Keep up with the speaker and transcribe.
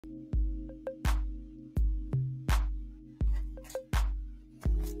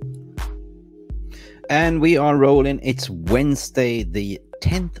And we are rolling. It's Wednesday, the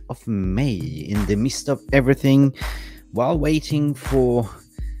 10th of May, in the midst of everything, while waiting for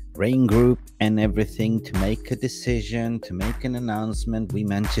Rain Group and everything to make a decision, to make an announcement. We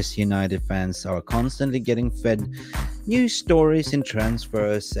Manchester United fans are constantly getting fed news stories and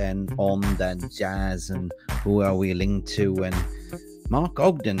transfers and on that jazz and who are we linked to. And Mark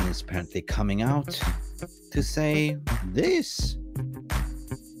Ogden is apparently coming out to say this.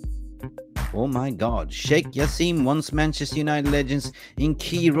 Oh my God, Sheikh Jassim wants Manchester United legends in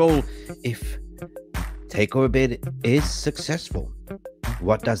key role if takeover bid is successful.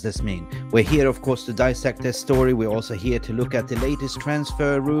 What does this mean? We're here, of course, to dissect this story. We're also here to look at the latest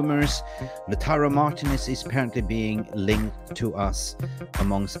transfer rumors. Lautaro Martinez is apparently being linked to us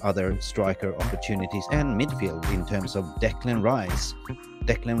amongst other striker opportunities and midfield in terms of Declan Rice.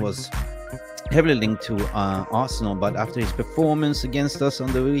 Declan was heavily linked to Arsenal, but after his performance against us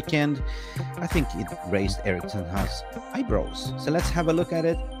on the weekend, I think it raised Erik ten Hag's eyebrows. So let's have a look at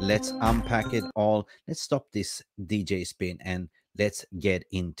it. Let's unpack it all. Let's stop this DJ spin and let's get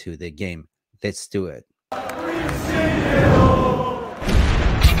into the game. Let's do it.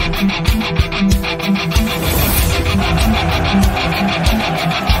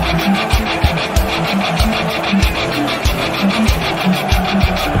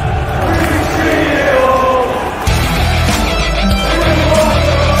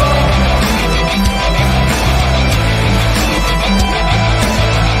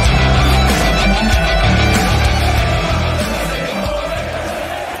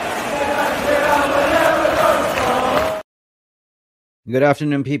 Good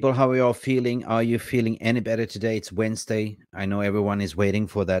afternoon, people. How are you all feeling? Are you feeling any better today? It's Wednesday. I know everyone is waiting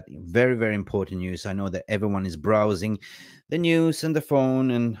for that very, very important news. I know that everyone is browsing the news and the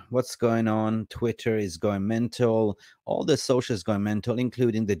phone and what's going on. Twitter is going mental. All the socials going mental,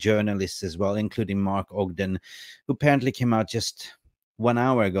 including the journalists as well, including Mark Ogden, who apparently came out just 1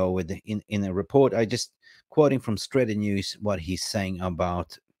 hour ago with in a report. I just quoting from Straight News what he's saying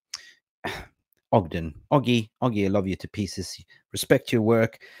about Ogden. Oggy, I love you to pieces. Respect your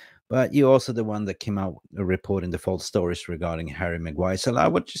work, but you're also the one that came out reporting the false stories regarding Harry Maguire. So I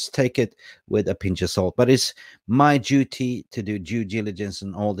would just take it with a pinch of salt. But it's my duty to do due diligence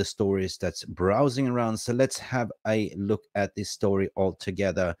on all the stories that's browsing around. So let's have a look at this story all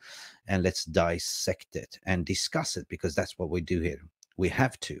together and let's dissect it and discuss it, because that's what we do here. We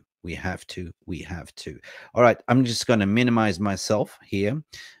have to. All right, I'm just going to minimize myself here.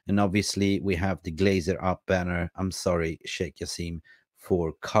 And obviously we have the Glazer up banner. I'm sorry, Sheikh Jassim,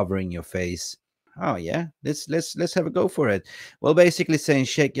 for covering your face. Oh yeah, let's have a go for it. Well, basically saying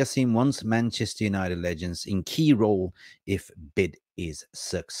Sheikh Jassim wants Manchester United legends in key role if bid is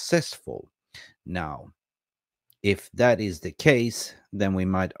successful. Now, if that is the case, then we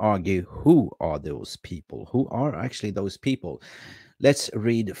might argue, who are those people? Who are actually those people? Let's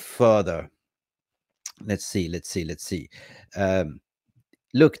read further. Let's see.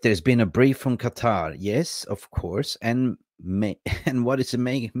 Look, there's been a brief from Qatar. Yes, of course. And what does it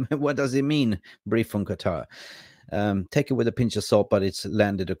mean, brief from Qatar? Take it with a pinch of salt, but it's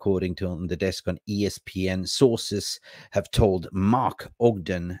landed according to on the desk on ESPN. Sources have told Mark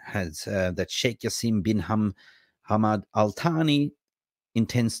Ogden that Sheikh Jassim bin Hamad Al Thani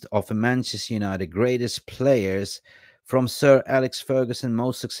intends to offer Manchester United greatest players from Sir Alex Ferguson's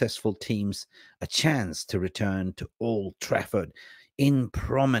most successful teams a chance to return to Old Trafford in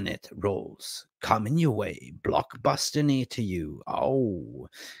prominent roles. Coming your way, blockbuster near to you. Oh,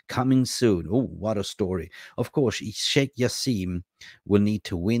 coming soon. Oh, what a story. Of course, Sheikh Jassim will need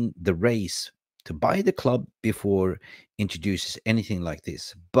to win the race to buy the club before introduces anything like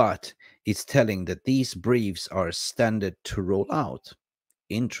this. But it's telling that these briefs are standard to roll out.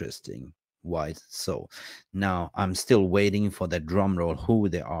 Interesting. Why so? Now I'm still waiting for that drum roll, who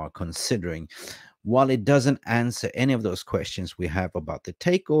they are considering. While it doesn't answer any of those questions we have about the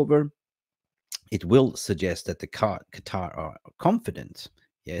takeover, it will suggest that the Qatar are confident.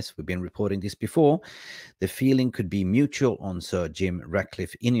 Yes, we've been reporting this before. The feeling could be mutual on Sir Jim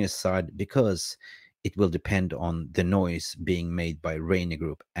Ratcliffe in his side, because it will depend on the noise being made by Rainer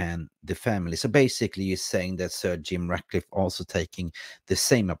Group and the family. So basically you're saying that Sir Jim Ratcliffe also taking the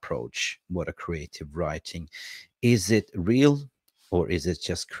same approach. What a creative writing. Is it real, or is it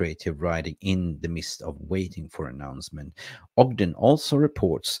just creative writing in the midst of waiting for announcement? Ogden also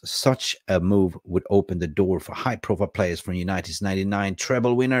reports such a move would open the door for high-profile players from United's 99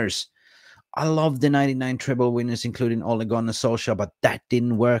 treble winners. I love the 99 treble winners, including Ole Gunnar Solskjaer, but that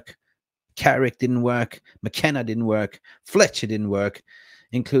didn't work. Carrick didn't work, McKenna didn't work, Fletcher didn't work,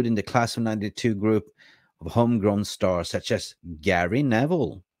 including the class of '92 group of homegrown stars such as Garry,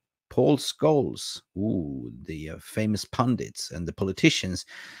 Neville, Paul Scholes, the famous pundits and the politicians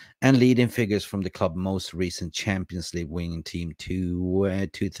and leading figures from the club's most recent Champions League winning team to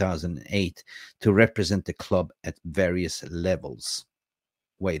 2008 to represent the club at various levels.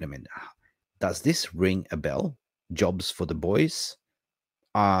 Wait a minute. Does this ring a bell? Jobs for the boys?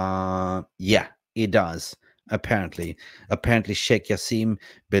 Yeah, it does. Apparently Sheikh Jassim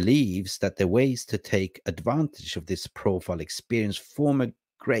believes that the ways to take advantage of this profile experience former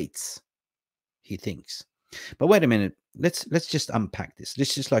greats, he thinks. But wait a minute, let's just unpack this.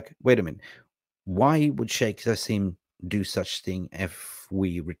 Let's just wait a minute. Why would Sheikh Jassim do such thing if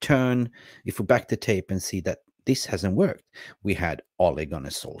we back the tape and see that this hasn't worked? We had Ole Gunnar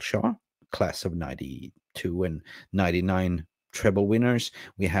Solskjaer, class of 92 and 99 treble winners.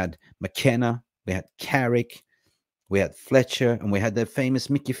 We had McKenna, we had Carrick, we had Fletcher, and we had the famous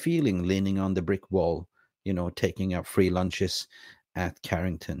Mickey Feeling leaning on the brick wall, taking out free lunches at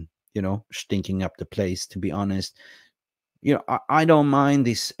Carrington, stinking up the place, to be honest. I don't mind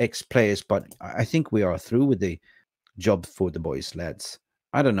these ex-players, but I think we are through with the job for the boys, lads.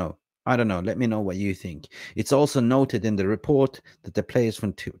 I don't know. Let me know what you think. It's also noted in the report that the players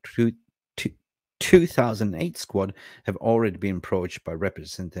from 2008 squad have already been approached by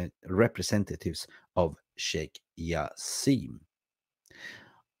representatives of Sheikh Jassim.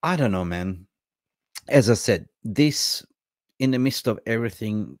 I don't know, man. As I said, this, in the midst of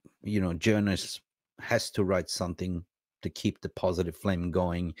everything, journalists has to write something to keep the positive flame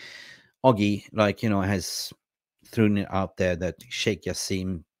going. Oggy, has thrown it out there that Sheikh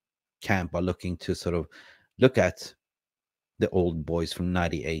Jassim camp are looking to sort of look at the old boys from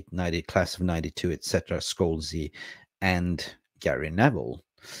 98, class of 92, etc., Scholes and Gary Neville.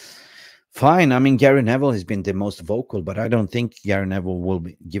 Fine. I mean, Gary Neville has been the most vocal, but I don't think Gary Neville will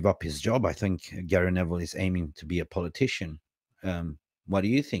give up his job. I think Gary Neville is aiming to be a politician. What do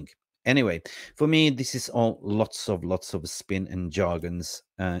you think? Anyway, for me, this is all lots of spin and jargons,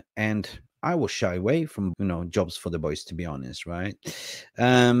 and I will shy away from jobs for the boys, to be honest, right?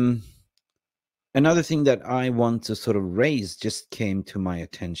 Another thing that I want to sort of raise just came to my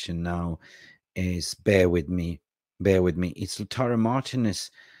attention now is, bear with me. It's Lautaro Martinez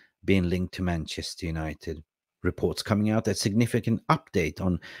being linked to Manchester United. Reports coming out that significant update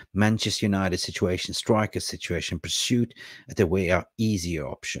on Manchester United situation, striker situation, pursuit at the way out easier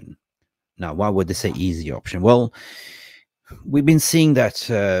option. Now, why would they say easy option? Well, we've been seeing that,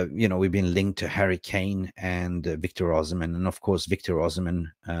 we've been linked to Harry Kane and Victor Osimhen. And of course, Victor Osimhen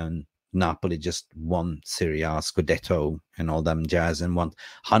and Napoli just won Serie A, Scudetto, and all them jazz, and want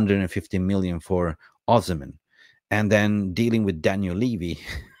 150 million for Osimhen. And then dealing with Daniel Levy,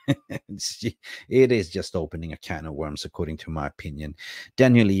 it is just opening a can of worms, according to my opinion.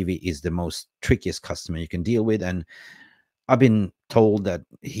 Daniel Levy is the most trickiest customer you can deal with, and I've been told that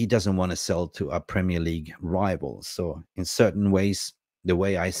he doesn't want to sell to a Premier League rival. So in certain ways, the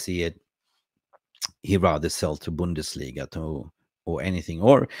way I see it, he'd rather sell to Bundesliga or anything,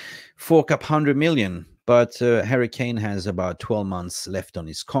 or fork up 100 million. But Harry Kane has about 12 months left on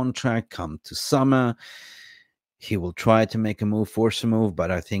his contract. Come to summer, he will try to make a move, force a move.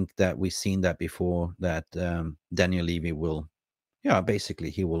 But I think that we've seen that before, that Daniel Levy will, basically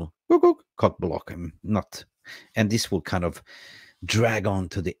he will cock block him, not. And this will kind of drag on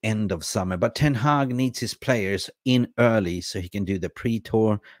to the end of summer. But Ten Hag needs his players in early so he can do the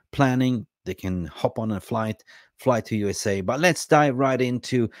pre-tour planning. They can hop on a fly to USA. But let's dive right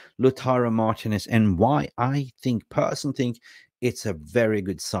into Lautaro Martinez and why I personally think it's a very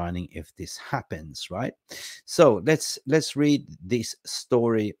good signing if this happens, right? So let's read this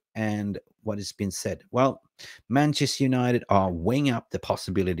story and what has been said. Well, Manchester United are weighing up the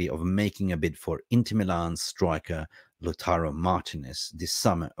possibility of making a bid for Inter Milan's striker Lautaro Martinez this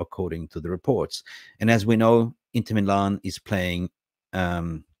summer, according to the reports. And as we know, Inter Milan is playing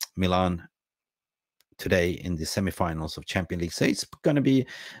Milan today in the semifinals of Champions League. So it's going to be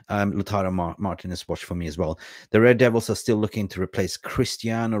Lautaro Martinez watch for me as well. The Red Devils are still looking to replace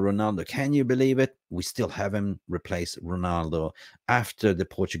Cristiano Ronaldo. Can you believe it? We still haven't replaced Ronaldo after the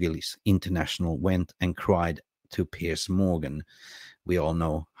Portuguese international went and cried to Piers Morgan. We all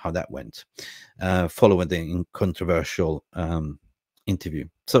know how that went, following the controversial interview.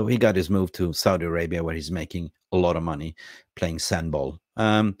 So he got his move to Saudi Arabia, where he's making a lot of money playing sandball.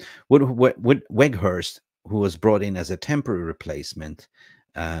 With Weghorst, who was brought in as a temporary replacement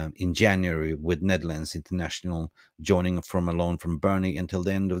in January with Netherlands international, joining from a loan from Burnley until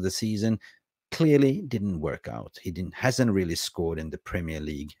the end of the season, clearly didn't work out. He hasn't really scored in the Premier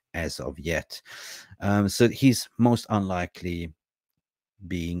League as of yet. So he's most unlikely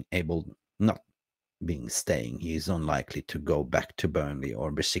being able, not being staying. He is unlikely to go back to Burnley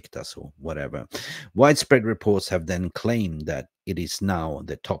or Besiktas or whatever. Widespread reports have then claimed that it is now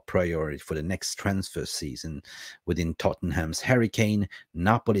the top priority for the next transfer season within Tottenham's Harry Kane,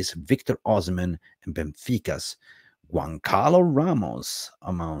 Napoli's Victor Osimhen, and Benfica's Goncalo Ramos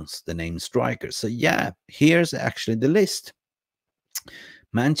amongst the named strikers. So yeah, here's actually the list.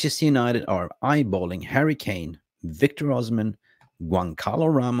 Manchester United are eyeballing Harry Kane, Victor Osimhen,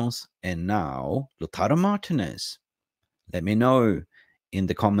 Goncalo Ramos, and now Lautaro Martinez. Let me know in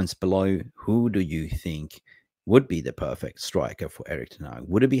the comments below, who do you think would be the perfect striker for Erik ten Hag?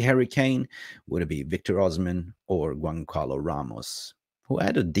 Would it be Harry Kane? Would it be Victor Osimhen or Goncalo Ramos, who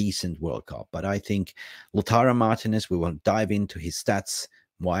had a decent World Cup? But I think Lautaro Martinez, we will dive into his stats,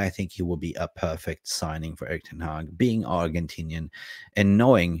 why I think he will be a perfect signing for Erik ten Hag, being Argentinian and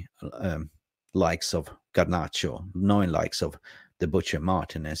knowing likes of Garnacho, knowing likes of the Butcher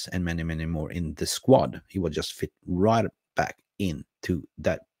Martinez and many, many more in the squad. He will just fit right back into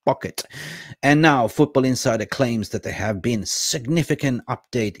that pocket. And now Football Insider claims that there have been significant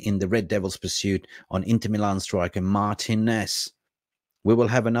update in the Red Devils' pursuit on Inter Milan striker Martinez. We will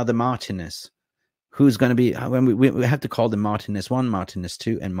have another Martinez. Who's going to be, when we have to call them Martinez 1, Martinez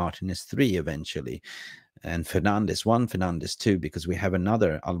 2, and Martinez 3 eventually. And Fernandez 1, Fernandez 2, because we have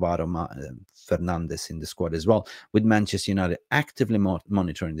another Alvaro Fernandez in the squad as well, with Manchester United actively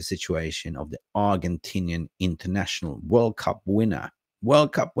monitoring the situation of the Argentinian international World Cup winner.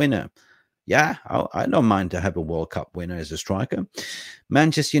 World Cup winner. Yeah, I don't mind to have a World Cup winner as a striker.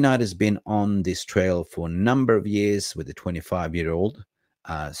 Manchester United has been on this trail for a number of years with the 25-year-old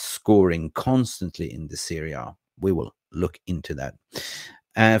scoring constantly in the Serie A. We will look into that.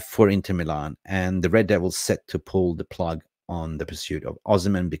 For Inter Milan, and the Red Devils set to pull the plug on the pursuit of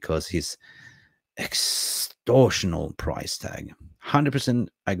Osimhen because his extortional price tag. 100%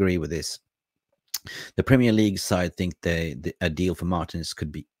 agree with this. The Premier League side think a deal for Martinez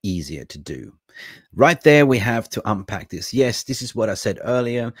could be easier to do. Right there, we have to unpack this. Yes, this is what I said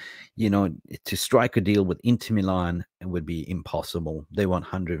earlier. You know, to strike a deal with Inter Milan would be impossible. They want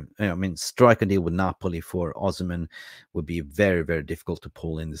 100. I mean, strike a deal with Napoli for Osimhen would be very, very difficult to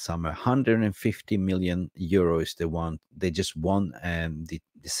pull in the summer. 150 million euros they want. They just won the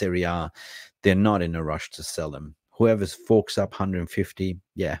Serie A. They're not in a rush to sell them. Whoever forks up 150,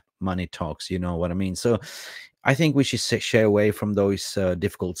 yeah, money talks, you know what I mean? So I think we should stay away from those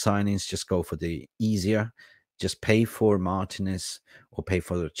difficult signings. Just go for the easier. Just pay for Martinez or pay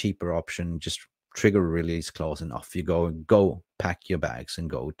for the cheaper option. Just trigger a release clause and off you go. Go pack your bags and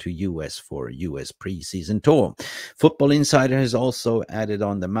go to US for a US preseason tour. Football Insider has also added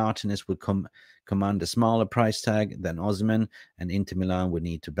on the Martinez will command a smaller price tag than Osimhen, and Inter Milan would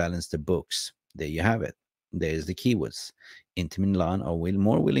need to balance the books. There you have it. There's the keywords. Inter Milan are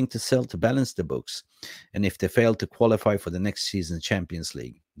more willing to sell to balance the books. And if they fail to qualify for the next season's Champions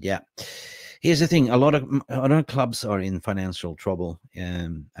League, yeah. Here's the thing. A lot of clubs are in financial trouble.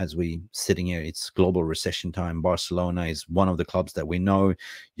 As we sitting here, it's global recession time. Barcelona is one of the clubs that we know.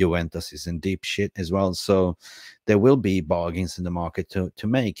 Juventus is in deep shit as well. So there will be bargains in the market to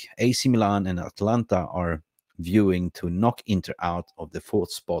make. AC Milan and Atalanta are viewing to knock Inter out of the 4th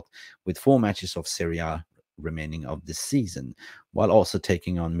spot with 4 matches of Serie A remaining of the season, while also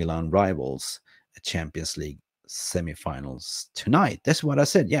taking on Milan rivals at Champions League semifinals tonight. That's what I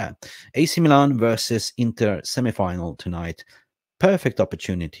said. Yeah, AC Milan versus Inter semifinal tonight. Perfect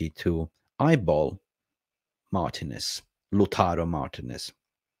opportunity to eyeball Martinez, Lautaro Martinez.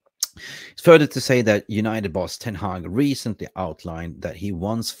 It's further to say that United boss Ten Hag recently outlined that he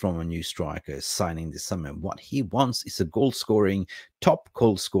wants from a new striker signing this summer. What he wants is a top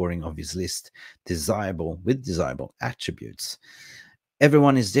goal scoring of his list, with desirable attributes.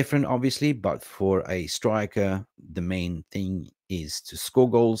 Everyone is different, obviously, but for a striker, the main thing is to score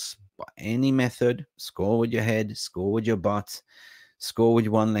goals by any method. Score with your head, score with your butt, score with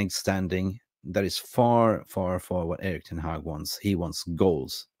one leg standing. That is far, far, far what Erik ten Hag wants. He wants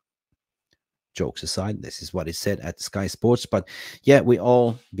goals. Jokes aside, this is what he said at Sky Sports. But yeah, we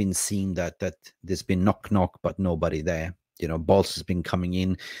all been seeing that there's been knock, but nobody there. You know, balls has been coming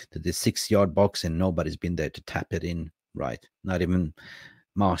in to the 6-yard box and nobody's been there to tap it in, right? Not even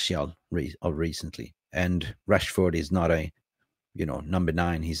Martial recently. And Rashford is not a, number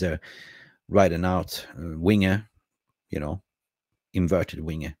 9. He's a right and out winger, inverted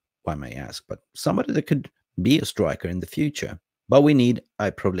winger, one may ask. But somebody that could be a striker in the future. But we need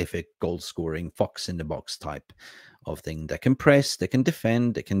a prolific goal-scoring fox-in-the-box type of thing that can press, that can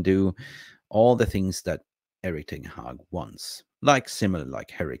defend, that can do all the things that Erik ten Hag wants. like similar like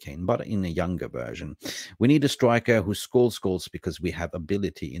Harry Kane, but in a younger version. We need a striker who scores goals because we have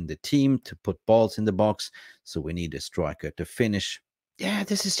ability in the team to put balls in the box. So we need a striker to finish. Yeah,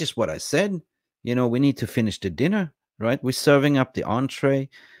 this is just what I said. You know, we need to finish the dinner, right? We're serving up the entree,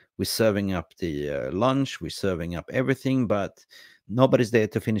 we're serving up the lunch, we're serving up everything, but nobody's there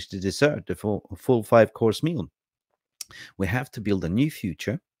to finish the dessert, the full 5-course meal. We have to build a new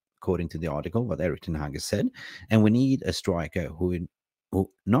future, according to the article, what Erik ten Hag has said, and we need a striker who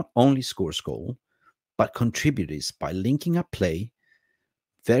not only scores goal, but contributes by linking up play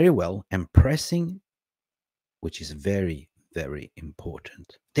very well and pressing, which is very, very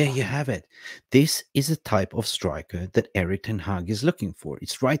important. There you have it. This is a type of striker that Erik ten Hag is looking for.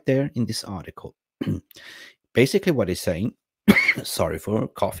 It's right there in this article. Basically, what he's saying, sorry for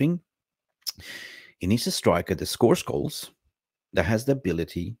coughing, he needs a striker that scores goals, that has the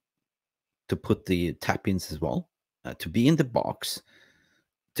ability to put the tap-ins as well, to be in the box,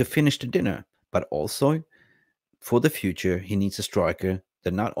 to finish the dinner. But also, for the future, he needs a striker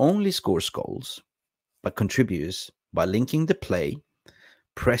that not only scores goals, but contributes by linking the play,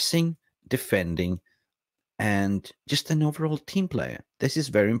 pressing, defending, and just an overall team player. This is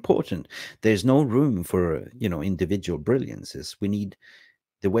very important. There's no room for, individual brilliances. We need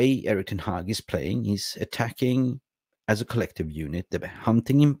the way Erik ten Hag is playing. He's attacking as a collective unit, the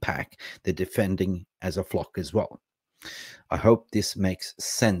hunting in pack, the defending as a flock as well. I hope this makes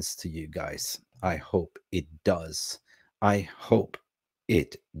sense to you guys. I hope it does. I hope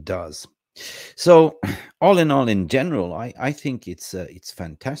it does. So, all in all, in general, I think it's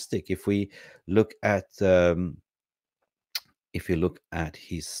fantastic. If we look at if you look at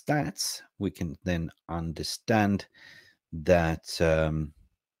his stats, we can then understand that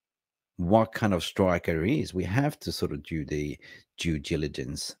what kind of striker he is. We have to sort of do the due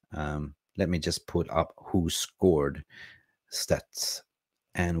diligence. Let me just put up who scored stats,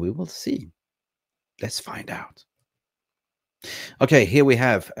 and we will see. Let's find out. Okay, here we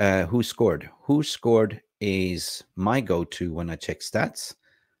have who scored. Who scored is my go-to when I check stats.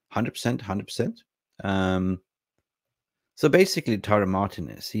 100%, 100%. So basically, Lautaro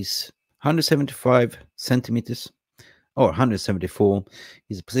Martinez, he's 175 centimeters, or 174.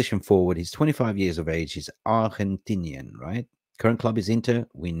 He's a position forward. He's 25 years of age. He's Argentinian, right? Current club is Inter,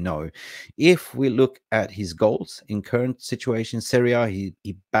 we know. If we look at his goals in current situation, Serie A,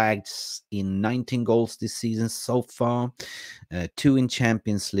 he bagged in 19 goals this season so far, 2 in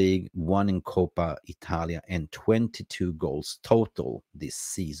Champions League, 1 in Coppa Italia, and 22 goals total this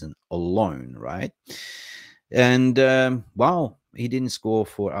season alone, right? And wow, he didn't score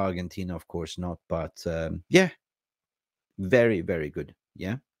for Argentina, of course not, but yeah, very, very good.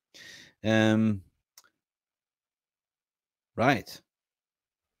 Yeah. Right.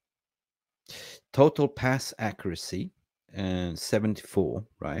 Total pass accuracy, 74,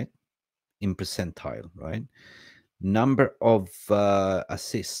 right? In percentile, right? Number of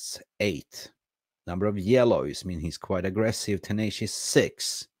assists, 8. Number of yellows, I mean, he's quite aggressive, tenacious,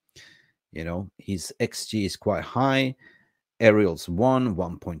 6. His XG is quite high. Aerials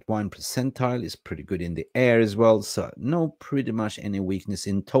 1.1 percentile is pretty good in the air as well. So no pretty much any weakness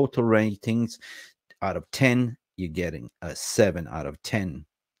in total ratings. Out of 10, you're getting a 7 out of 10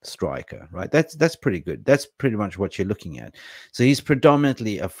 striker, right? That's pretty good. That's pretty much what you're looking at. So he's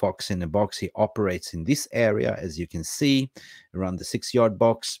predominantly a fox in the box. He operates in this area, as you can see, around the 6-yard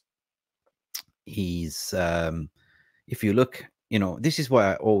box. He's if you look, this is what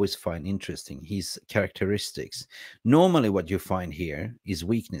I always find interesting, his characteristics. Normally what you find here is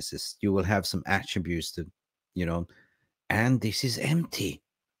weaknesses. You will have some attributes that, and this is empty.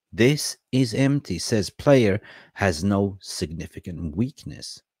 This is empty. Says player has no significant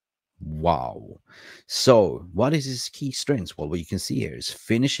weakness. Wow. So what is his key strengths? Well, what you can see here is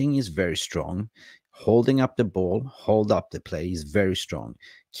finishing is very strong. Holding up the ball, hold up the play is very strong.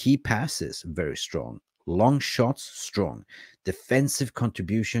 Key passes, very strong. Long shots, strong. Defensive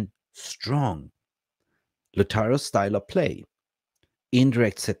contribution, strong. Lautaro's style of play.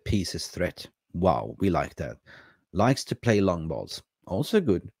 Indirect set pieces threat. Wow, we like that. Likes to play long balls. Also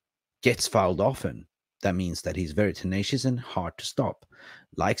good. Gets fouled often. That means that he's very tenacious and hard to stop.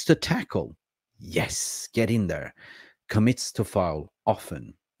 Likes to tackle. Yes, get in there. Commits to foul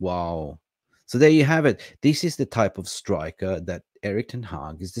often. Wow. So there you have it. This is the type of striker that Erik ten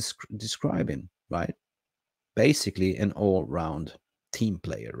Hag is describing, right? Basically an all-round team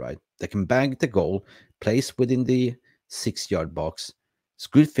player, right? That can bag the goal, plays within the 6-yard box. It's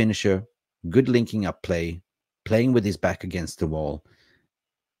good finisher, good linking up play, playing with his back against the wall,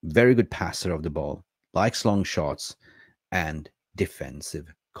 very good passer of the ball, likes long shots, and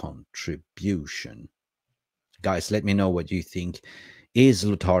defensive contribution. Guys, let me know what you think. Is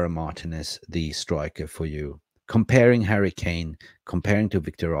Lautaro Martinez the striker for you? Comparing Harry Kane, comparing to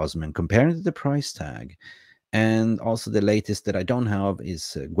Victor Osimhen, comparing to the price tag. And also the latest that I don't have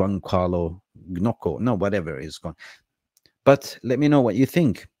is 𝒂𝒚 𝒂𝒊𝒔𝒉. No, whatever is gone. But let me know what you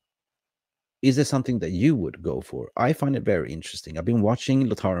think. Is there something that you would go for? I find it very interesting. I've been watching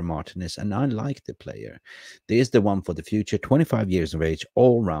Lautaro Martinez and I like the player. There's the one for the future, 25 years of age,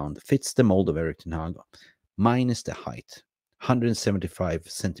 all round, fits the mold of Erik ten Hag, minus the height. 175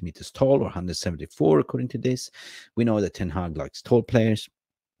 centimeters tall, or 174 according to this. We know that Ten Hag likes tall players,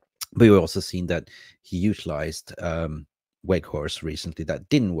 but we've also seen that he utilized Weghorst recently. That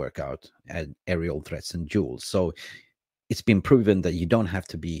didn't work out at aerial threats and duels. So it's been proven that you don't have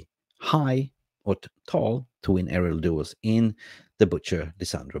to be high or tall to win aerial duels in the butcher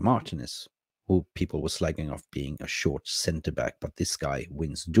Lisandro Martinez, who people were slagging off being a short center back, but this guy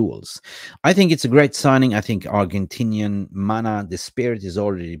wins duels. I think it's a great signing. I think Argentinian mana, the spirit has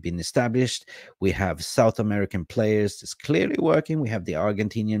already been established. We have South American players. It's clearly working. We have the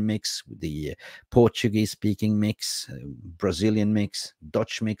Argentinian mix, the Portuguese speaking mix, Brazilian mix,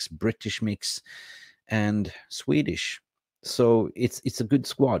 Dutch mix, British mix, and Swedish. So it's a good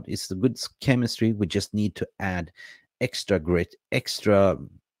squad. It's a good chemistry. We just need to add extra grit, extra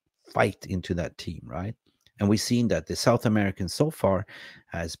fight into that team, right? And we've seen that the South American so far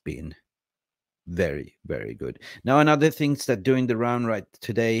has been very, very good. Now, another things that doing the round right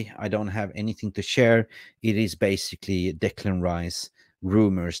today, I don't have anything to share. It is basically Declan Rice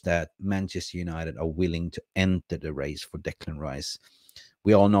rumors that Manchester United are willing to enter the race for Declan Rice.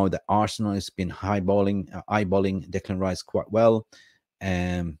 We all know that Arsenal has been eyeballing Declan Rice quite well.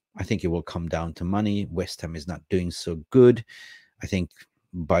 I think it will come down to money. West Ham is not doing so good. I think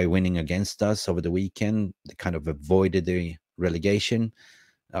by winning against us over the weekend, they kind of avoided the relegation.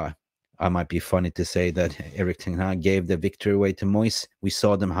 I might be funny to say that Erik ten Hag gave the victory away to Moyes. We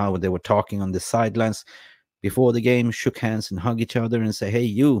saw them how they were talking on the sidelines before the game, shook hands and hug each other and say, hey,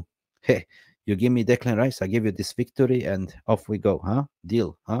 you give me Declan Rice, I give you this victory, and off we go, huh?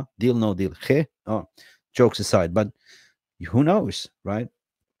 Deal, huh? Deal, no deal. Oh, jokes aside, but who knows, right?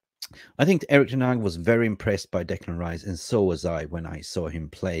 I think Erik ten Hag was very impressed by Declan Rice, and so was I when I saw him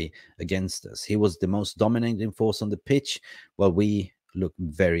play against us. He was the most dominating force on the pitch, while we looked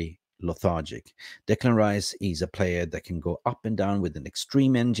very lethargic. Declan Rice is a player that can go up and down with an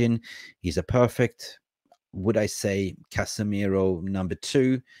extreme engine. He's a perfect, would I say, Casemiro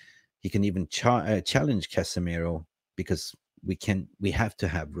 #2. He can even challenge Casemiro, because we have to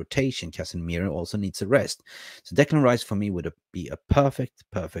have rotation. Casemiro also needs a rest. So Declan Rice for me would be a perfect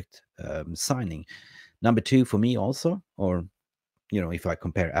signing. #2 for me also, or if I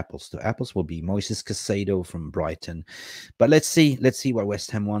compare apples to apples, will be Moises Caicedo from Brighton. But let's see what West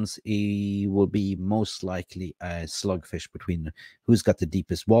Ham wants. He will be most likely a slugfish between who's got the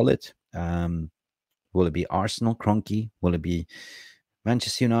deepest wallet. Will it be Arsenal, Kroenke? Will it be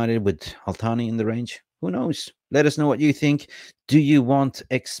Manchester United with Altani in the range? Who knows? Let us know what you think. Do you want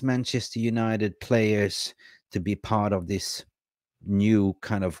ex-Manchester United players to be part of this new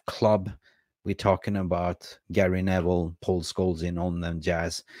kind of club? We're talking about Gary Neville, Paul Scholes in on them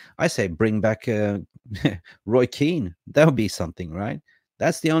jazz. I say bring back Roy Keane. That would be something, right?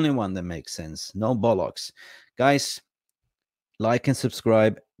 That's the only one that makes sense. No bollocks. Guys, like and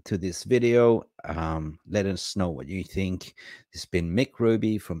subscribe to this video. Let us know what you think. This has been Mick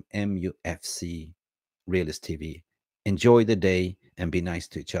Ruby from Mufc Realist TV. Enjoy the day and be nice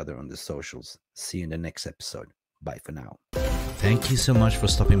to each other on the socials. See you in the next episode. Bye for now. Thank you so much for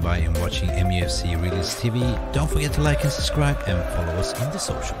stopping by and watching Mufc Realist TV. Don't forget to like and subscribe and follow us on the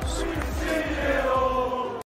socials.